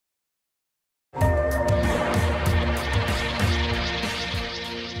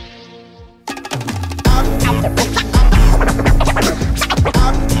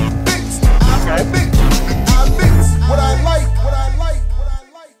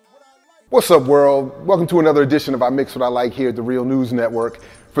What's up, world? Welcome to another edition of I Mix What I Like here at the Real News Network.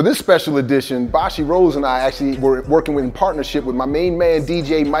 For this special edition, Bashi Rose and I actually were working in partnership with my main man,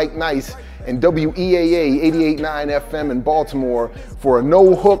 DJ Mike Nice, and WEAA 88.9 FM in Baltimore for a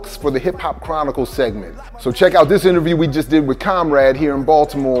No Hooks for the Hip-Hop Chronicles segment. So check out this interview we just did with Comrade here in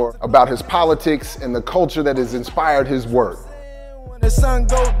Baltimore about his politics and the culture that has inspired his work. When the sun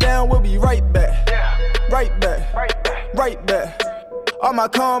goes down, we'll be right back. Right back. Right back. All my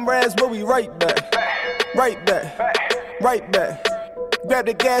comrades, we'll be right back. Right back. Right back. Grab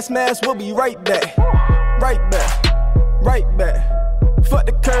the gas mask, we'll be right back. Right back. Right back. Fuck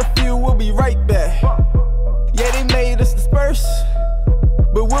the curfew, we'll be right back. Yeah, they made us disperse,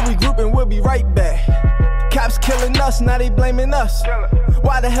 but we'll regroup and we'll be right back. Cops killing us, now they blaming us.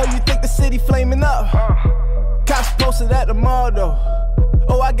 Why the hell you think the city flaming up? Cops posted at the mall though.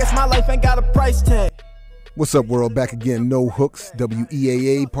 Oh, I guess my life ain't got a price tag. What's up, world? Back again, No Hooks,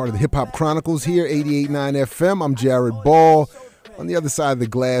 WEAA, part of the Hip-Hop Chronicles here, 88.9 FM. I'm Jared Ball. On the other side of the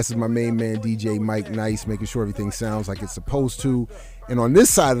glass is my main man, DJ Mike Nice, making sure everything sounds like it's supposed to. And on this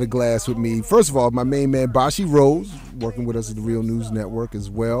side of the glass with me, first of all, my main man, Bashi Rose, working with us at the Real News Network as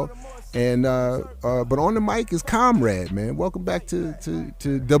well. And but on the mic is Comrade, man. Welcome back to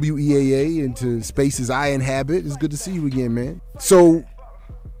WEAA and to spaces I inhabit. It's good to see you again, man. So,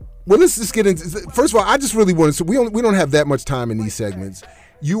 well, let's just get into. First of all, I just really want to. So we don't have that much time in these segments.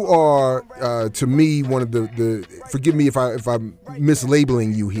 You are, to me, one of the. Forgive me if I'm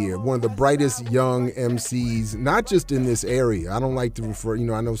mislabeling you here. One of the brightest young MCs, not just in this area. I don't like to refer. You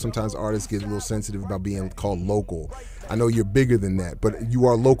know, I know sometimes artists get a little sensitive about being called local. I know you're bigger than that, but you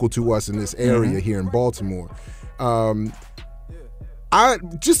are local to us in this area here in Baltimore.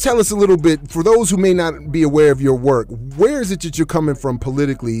 Just tell us a little bit, for those who may not be aware of your work, where is it that you're coming from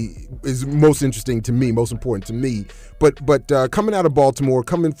politically is most interesting to me, most important to me. But coming out of Baltimore,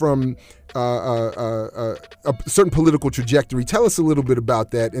 coming from a certain political trajectory, tell us a little bit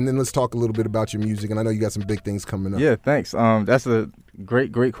about that, and then let's talk a little bit about your music. And I know you got some big things coming up. Yeah, thanks. That's a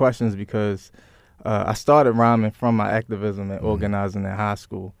great questions because I started rhyming from my activism and organizing in high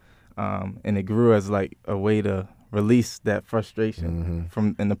school, and it grew as like a way to release that frustration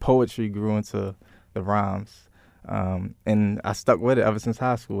and the poetry grew into the rhymes. And I stuck with it ever since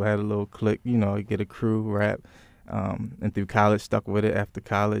high school. I had a little clique, you know, get a crew, rap, and through college, stuck with it after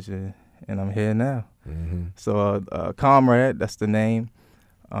college, and I'm here now. So Comrade, that's the name.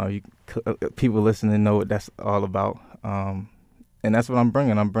 People listening know what that's all about. And that's what I'm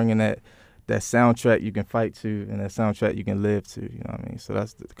bringing. I'm bringing that soundtrack you can fight to and that soundtrack you can live to, you know what I mean? So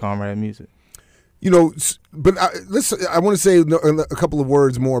that's the Comrade music. You know, but I want to say a couple of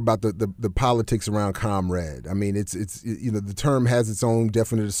words more about the politics around Comrade. I mean, it's you know, the term has its own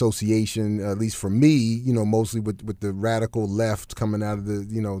definite association, at least for me, you know, mostly with the radical left coming out of the,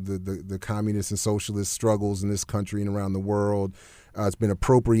 you know, the communist and socialist struggles in this country and around the world. It's been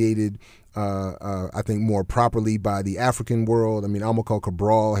appropriated, I think, more properly by the African world. I mean, Amilcar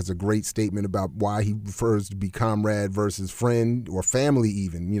Cabral has a great statement about why he prefers to be comrade versus friend or family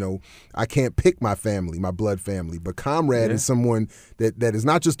even. You know, I can't pick my family, my blood family, but comrade is someone that is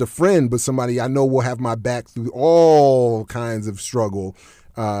not just a friend, but somebody I know will have my back through all kinds of struggle.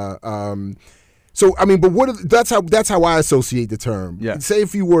 So I mean, but that's how I associate the term. Yeah. Say a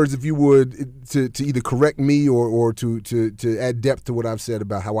few words, if you would, to either correct me or to add depth to what I've said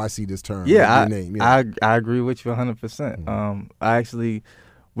about how I see this term. Yeah, name. I agree with you 100%. I actually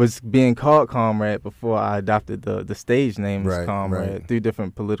was being called Comrade before I adopted the stage name as Comrade through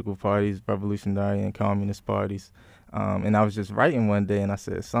different political parties, revolutionary and communist parties. And I was just writing one day, and I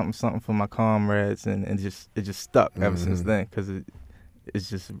said something for my comrades, and it just stuck ever since then because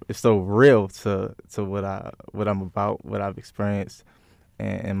it's so real to what I'm about, what I've experienced,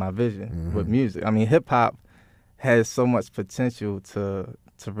 and my vision with music. I mean, hip hop has so much potential to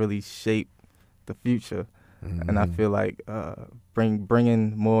really shape the future, and I feel like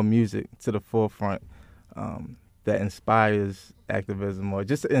bringing more music to the forefront that inspires activism or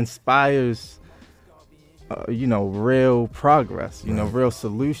just inspires you know, real progress, you know, real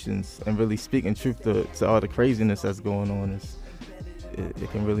solutions, and really speaking truth to all the craziness that's going on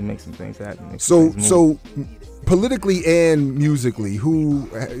it can really make some things happen. So politically and musically, who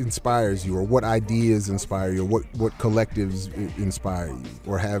inspires you, or what ideas inspire you, or what collectives inspire you,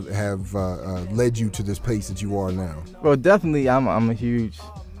 or have led you to this place that you are now? Well, definitely, I'm a huge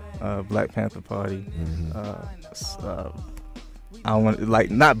Black Panther Party. I want,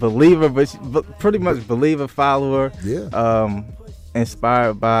 like, not believer, but pretty much believer, follower. Yeah.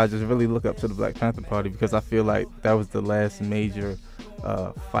 Inspired by, just really look up to the Black Panther Party because I feel like that was the last major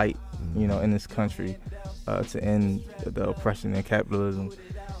fight, you know, in this country to end the oppression and capitalism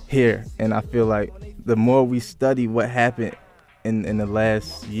here. And I feel like the more we study what happened in the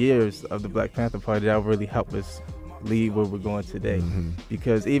last years of the Black Panther Party, that will really help us lead where we're going today.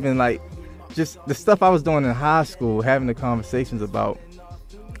 Because even like just the stuff I was doing in high school, having the conversations about,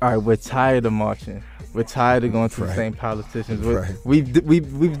 all right, we're tired of marching. We're tired of going to the same politicians. We've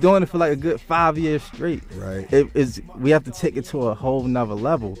been doing it for like a good 5 years straight. We have to take it to a whole nother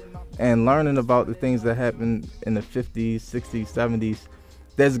level. And learning about the things that happened in the 50s, 60s, 70s,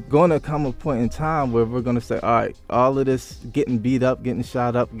 there's going to come a point in time where we're going to say, all right, all of this getting beat up, getting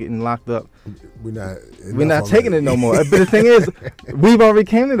shot up, getting locked up, we're not taking it no more. But the thing is, we've already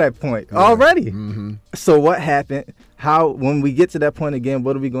came to that point already. So what happened? When we get to that point again,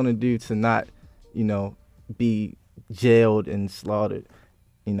 what are we going to do to not, be jailed and slaughtered,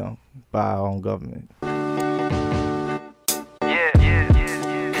 by our own government?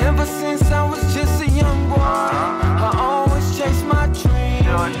 Ever since I was just a young boy, I always chased my dreams.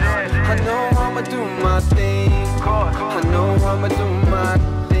 I know I'ma do my thing. I know I'ma do my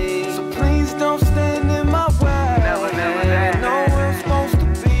thing. So please don't stand in my way. I know where I'm supposed to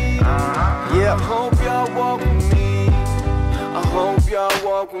be. Yeah, I hope y'all walk with me. I hope y'all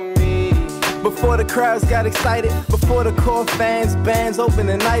walk with me. Before the crowds got excited, before the core fans, bands open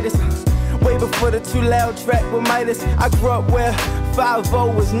the nightest. Way before the Too Loud track with Midas. I grew up where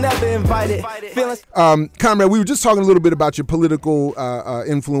 5-0 was never invited. Comrade, we were just talking a little bit about your political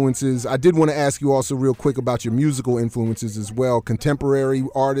influences. I did want to ask you also real quick about your musical influences as well. Contemporary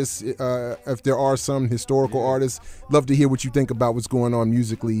artists, if there are some historical artists. Love to hear what you think about what's going on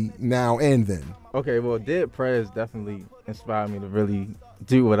musically now and then. Okay, well, Dead Prez definitely inspired me to really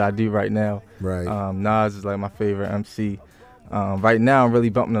do what I do right now. Nas is like my favorite MC. Right now, I'm really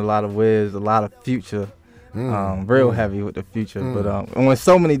bumping a lot of Wiz, a lot of Future, real heavy with the Future. But on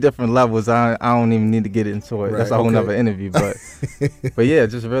so many different levels, I don't even need to get into it. That's a whole nother interview. But yeah,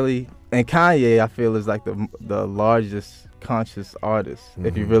 just really, and Kanye, I feel, is like the largest conscious artist.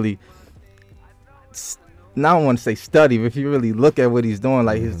 If you really, I don't want to say study, but if you really look at what he's doing,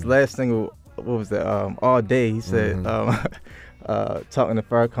 like his last single, what was that? All Day, he said. Talking to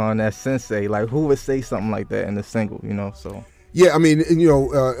Farrakhan, that sensei, like who would say something like that in a single, so. Yeah, I mean,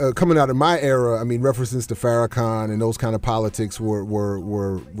 coming out of my era, I mean, references to Farrakhan and those kind of politics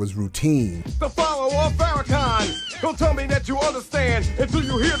was routine. The follower of Farrakhan, don't tell me that you understand until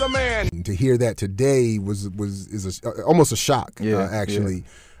you hear the man. To hear that today is almost a shock, actually.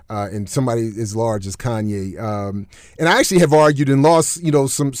 And somebody as large as Kanye, and I actually have argued and lost,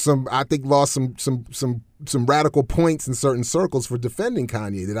 some radical points in certain circles for defending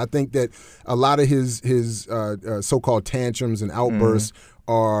Kanye. That I think that a lot of his so-called tantrums and outbursts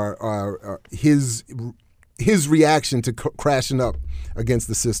are his reaction to crashing up against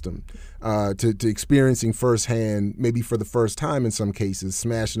the system, to experiencing firsthand, maybe for the first time in some cases,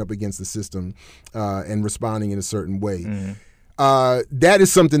 smashing up against the system and responding in a certain way. That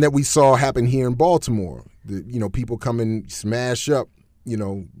is something that we saw happen here in Baltimore. People come and smash up,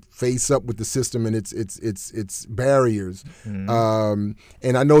 face up with the system and its barriers. And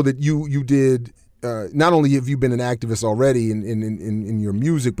I know that you did. Not only have you been an activist already in your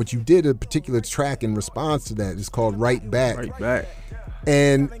music, but you did a particular track in response to that. It's called Right Back. Right Back.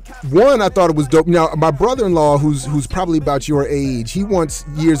 And one, I thought it was dope. Now, my brother-in-law, who's probably about your age, he once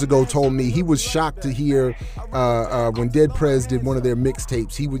years ago told me he was shocked to hear when Dead Prez did one of their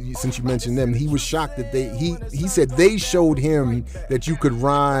mixtapes. Since you mentioned them, he was shocked that he said they showed him that you could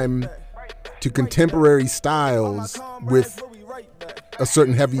rhyme to contemporary styles with a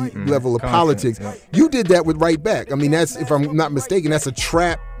certain heavy level of politics. Yeah. You did that with Right Back. I mean, that's, if I'm not mistaken, that's a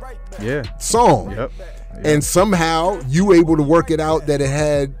trap song. Yep. And somehow you able to work it out that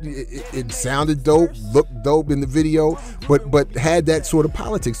it sounded dope, looked dope in the video, but had that sort of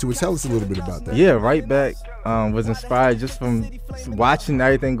politics to it. Tell us a little bit about that. Yeah, Right Back was inspired just from watching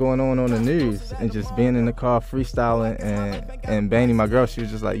everything going on the news and just being in the car freestyling and banging my girl. She was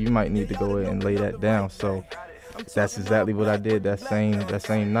just like, you might need to go ahead and lay that down. So that's exactly what I did that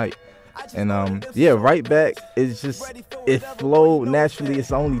same night. And Right Back is just, it flowed naturally.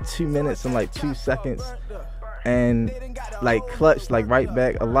 It's only 2 minutes and like 2 seconds, and like Clutch, like Right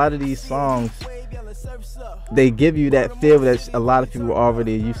Back, a lot of these songs, they give you that feel that a lot of people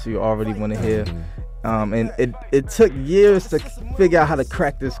already used to, already want to hear. And it took years to figure out how to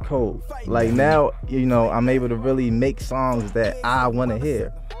crack this code. Like now, I'm able to really make songs that I want to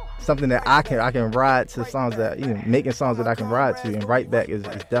hear. Something that I can ride to, songs that, making songs that I can ride to, and Right Back is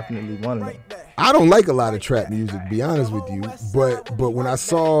definitely one of them. I don't like a lot of trap music, to be honest with you, but when I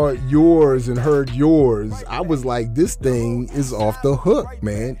saw yours and heard yours, I was like, this thing is off the hook,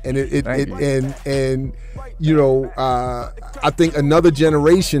 man. And I think another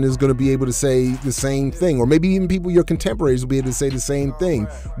generation is going to be able to say the same thing, or maybe even people your contemporaries will be able to say the same thing.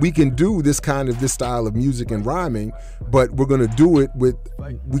 We can do this style of music and rhyming, but we're going to do it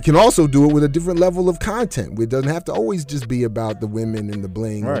we can also do it with a different level of content. It doesn't have to always just be about the women and the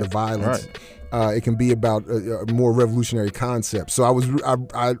bling or the violence. It can be about a more revolutionary concept. So I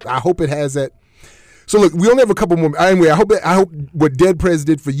hope it has that. So look, we only have a couple more. Anyway, I hope what Dead Prez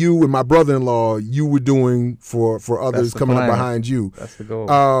did for you and my brother-in-law, you were doing for others coming up behind you. That's the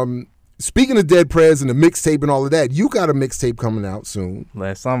goal. Speaking of Dead Prez and the mixtape and all of that, you got a mixtape coming out soon.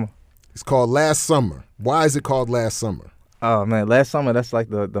 Last summer. It's called Last Summer. Why is it called Last Summer? Oh man, Last Summer. That's like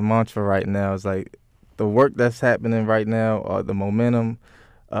the mantra right now. It's like the work that's happening right now, or the momentum.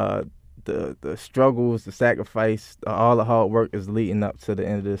 The struggles, the sacrifice, all the hard work is leading up to the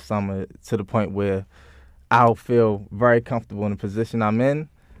end of this summer, to the point where I'll feel very comfortable in the position I'm in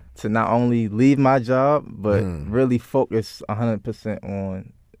to not only leave my job, but really focus 100%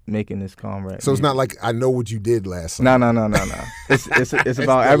 on making this Comrade. So it's not like I know what you did last summer. No. It's about it's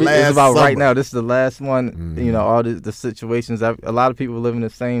about right now. This is the last one. You know, all the situations. A lot of people live in the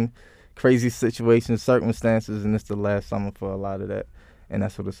same crazy situations, circumstances, and it's the last summer for a lot of that. And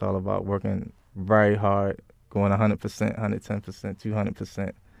that's what it's all about, working very hard, going 100%, 110%,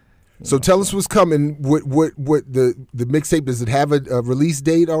 200%. So tell us what's coming. What the mixtape, does it have a release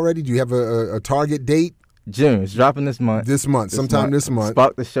date already? Do you have a target date? June. It's dropping this month. Sometime this month.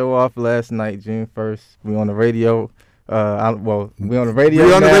 Sparked the show off last night, June 1st. We on the radio. We on the radio.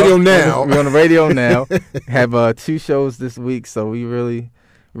 We're on the radio now. We're on the radio now. Have 2 shows this week, so we really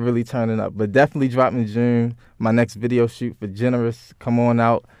turning up. But definitely dropping in June. My next video shoot for Generous, come on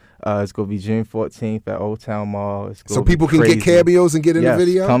out. It's going to be June 14th at Old Town Mall. So people can get cameos and get in the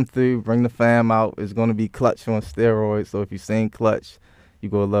video? Come through, bring the fam out. It's going to be Clutch on steroids. So if you've seen Clutch,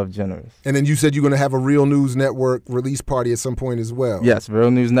 you're going to love Generous. And then you said you're going to have a Real News Network release party at some point as well. Yes, Real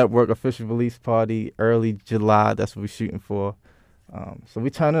News Network official release party, early July. That's what we're shooting for. So we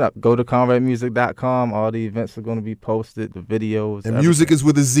turn it up. Go to ComradeMusic.com. All the events are going to be posted, the videos. And music is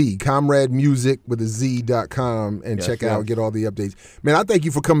with a Z. ComradeMusic.com, and check out, get all the updates. Man, I thank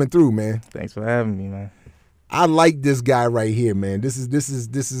you for coming through, man. Thanks for having me, man. I like this guy right here, man. This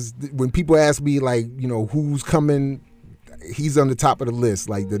is when people ask me, like, you know, who's coming, he's on the top of the list,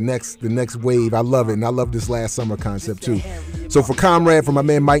 like the next wave. I love it, and I love this Last Summer concept too. So for Comrade, for my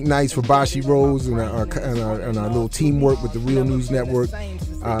man Mike Nice, for Bashi Rose, and our little teamwork with the Real News Network,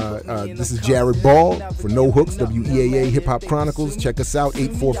 this is Jared Ball for No Hooks, WEAA Hip-Hop Chronicles. Check us out,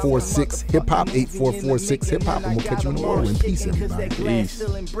 8446-HIP-HOP, 8446-HIP-HOP, and we'll catch you in the whirlwind. Peace, everybody. Peace.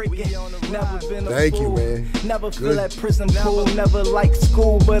 Thank you, man. Never feel at prison pool, never like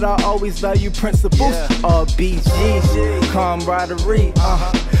school, but I always value principles. BG, camaraderie,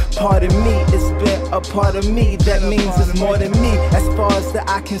 part of me, it's been a part of me. That means it's more than me, as far as that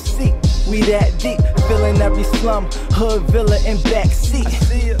I can see. We that deep, feeling every slum, hood, villa, and backseat.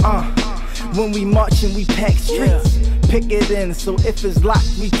 When we march and we pack streets, pick it in. So if it's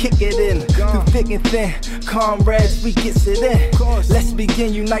locked, we kick it in. Through thick and thin, comrades, we gets it in. Let's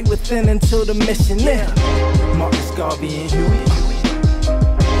begin, unite within until the mission in. Marcus Garvey and Huey.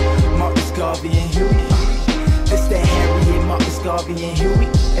 Marcus Garvey and Huey. This that Harriet, Marcus Garvey and Huey.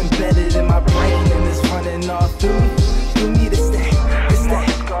 Embedded in my brain and it's running all through me. Through me, this that, this that,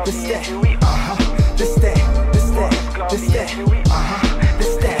 this that, this that, this that, this that,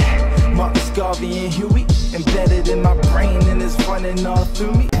 this that. Marcus Garvey and Huey. Embedded in my brain and it's running all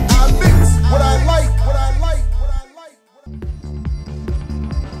through me. I mix what I like.